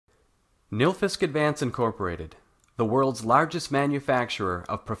Nilfisk Advance Incorporated, the world's largest manufacturer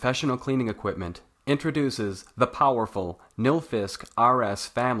of professional cleaning equipment, introduces the powerful Nilfisk RS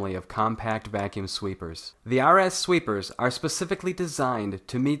family of compact vacuum sweepers. The RS sweepers are specifically designed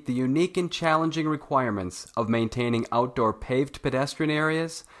to meet the unique and challenging requirements of maintaining outdoor paved pedestrian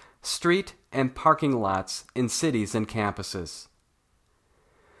areas, street and parking lots in cities and campuses.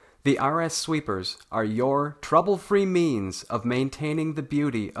 The RS sweepers are your trouble-free means of maintaining the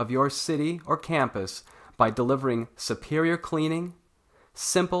beauty of your city or campus by delivering superior cleaning,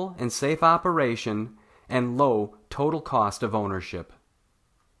 simple and safe operation, and low total cost of ownership.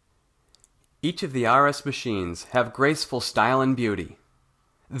 Each of the RS machines have graceful style and beauty.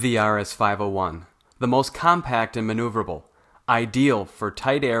 The RS 501, the most compact and maneuverable, ideal for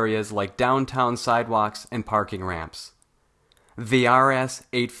tight areas like downtown sidewalks and parking ramps. The RS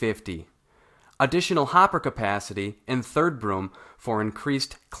 850, additional hopper capacity and third broom for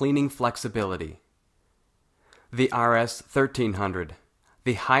increased cleaning flexibility. The RS 1300,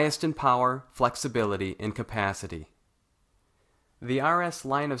 the highest in power, flexibility, and capacity. The RS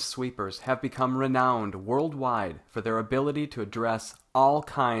line of sweepers have become renowned worldwide for their ability to address all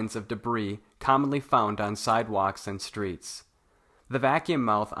kinds of debris commonly found on sidewalks and streets. The vacuum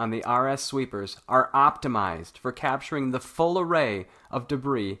mouth on the RS sweepers are optimized for capturing the full array of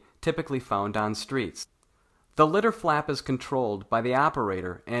debris typically found on streets. The litter flap is controlled by the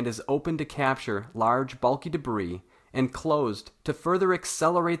operator and is open to capture large bulky debris and closed to further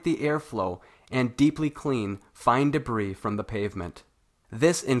accelerate the airflow and deeply clean fine debris from the pavement.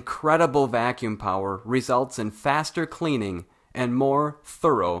 This incredible vacuum power results in faster cleaning and more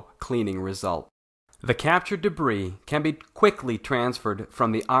thorough cleaning result. The captured debris can be quickly transferred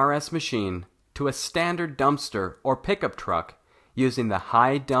from the RS machine to a standard dumpster or pickup truck using the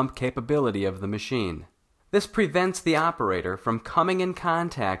high dump capability of the machine. This prevents the operator from coming in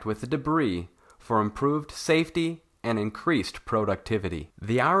contact with the debris for improved safety and increased productivity.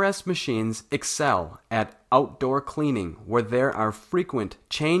 The RS machines excel at outdoor cleaning where there are frequent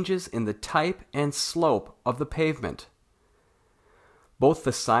changes in the type and slope of the pavement. Both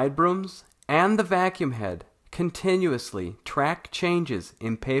the side brooms and the vacuum head continuously track changes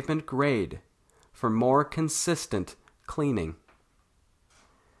in pavement grade for more consistent cleaning.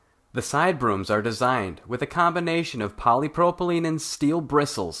 The side brooms are designed with a combination of polypropylene and steel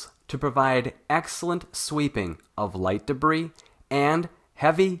bristles to provide excellent sweeping of light debris and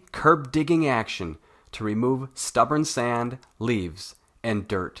heavy curb digging action to remove stubborn sand, leaves, and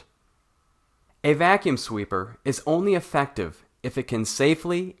dirt. A vacuum sweeper is only effective if it can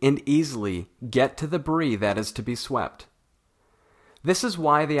safely and easily get to the debris that is to be swept. This is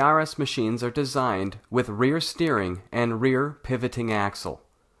why the RS machines are designed with rear steering and rear pivoting axle.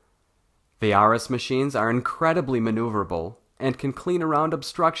 The RS machines are incredibly maneuverable and can clean around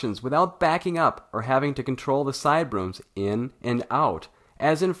obstructions without backing up or having to control the side brooms in and out,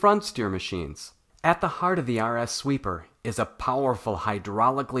 as in front steer machines. At the heart of the RS sweeper is a powerful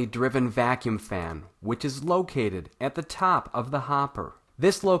hydraulically driven vacuum fan, which is located at the top of the hopper.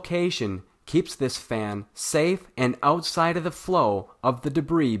 This location keeps this fan safe and outside of the flow of the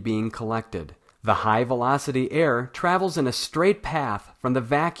debris being collected. The high-velocity air travels in a straight path from the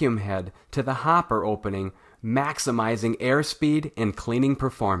vacuum head to the hopper opening, maximizing airspeed and cleaning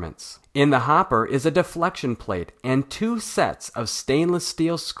performance. In the hopper is a deflection plate and 2 sets of stainless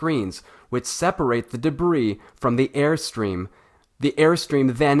steel screens which separate the debris from the airstream. The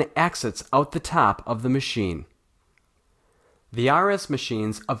airstream then exits out the top of the machine. The RS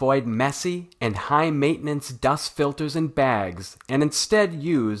machines avoid messy and high-maintenance dust filters and bags and instead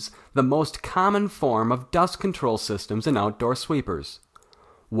use the most common form of dust control systems in outdoor sweepers: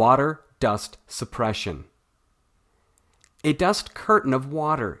 water dust suppression. A dust curtain of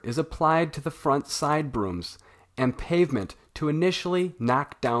water is applied to the front side brooms and pavement to initially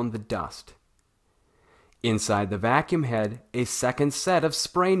knock down the dust. Inside the vacuum head, a second set of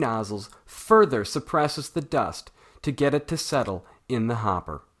spray nozzles further suppresses the dust to get it to settle in the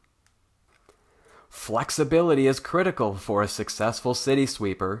hopper. Flexibility is critical for a successful city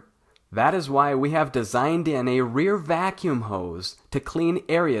sweeper. That is why we have designed in a rear vacuum hose to clean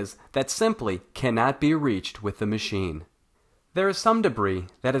areas that simply cannot be reached with the machine. There is some debris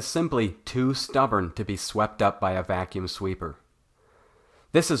that is simply too stubborn to be swept up by a vacuum sweeper.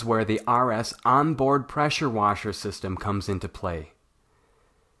 This is where the RS onboard pressure washer system comes into play.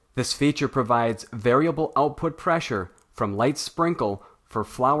 This feature provides variable output pressure from light sprinkle for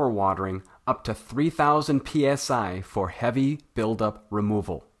flower watering up to 3,000 psi for heavy buildup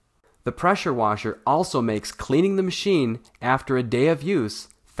removal. The pressure washer also makes cleaning the machine after a day of use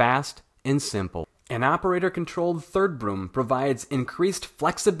fast and simple. An operator-controlled third broom provides increased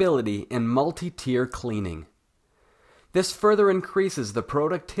flexibility in multi-tier cleaning. This further increases the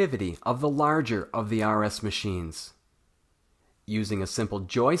productivity of the larger of the RS machines. Using a simple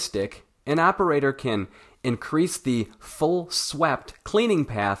joystick, an operator can increase the full swept cleaning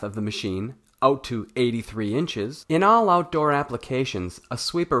path of the machine out to 83 inches. In all outdoor applications, a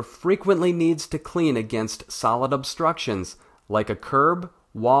sweeper frequently needs to clean against solid obstructions like a curb,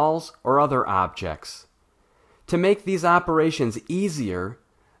 walls, or other objects. To make these operations easier,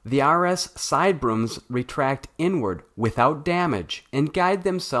 the RS side brooms retract inward without damage and guide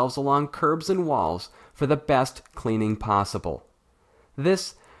themselves along curbs and walls for the best cleaning possible.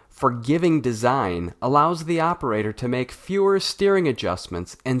 This forgiving design allows the operator to make fewer steering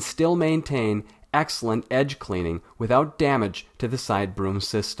adjustments and still maintain excellent edge cleaning without damage to the side broom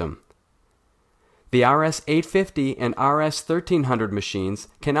system. The RS-850 and RS-1300 machines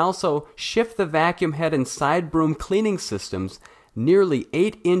can also shift the vacuum head and side broom cleaning systems nearly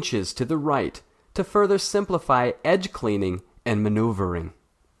 8 inches to the right to further simplify edge cleaning and maneuvering.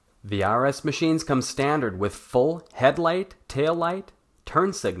 The RS machines come standard with full headlight, tail light,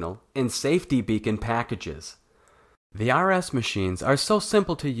 turn signal, and safety beacon packages. The RS machines are so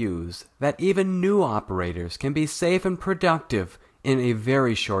simple to use that even new operators can be safe and productive in a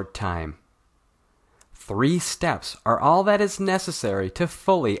very short time. 3 steps are all that is necessary to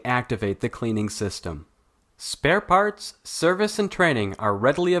fully activate the cleaning system. Spare parts, service, and training are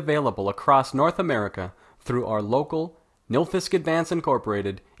readily available across North America through our local Nilfisk Advance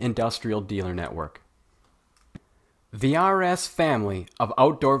Incorporated industrial dealer network. The RS family of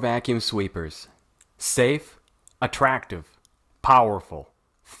outdoor vacuum sweepers. Safe, attractive, powerful,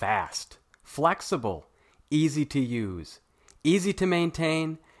 fast, flexible, easy to use, easy to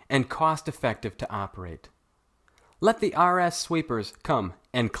maintain, and cost-effective to operate. Let the RS sweepers come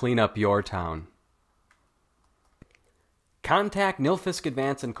and clean up your town. Contact Nilfisk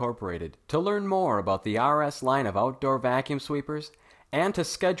Advance Incorporated to learn more about the RS line of outdoor vacuum sweepers and to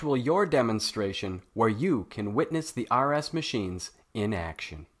schedule your demonstration where you can witness the RS machines in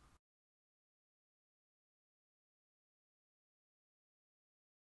action.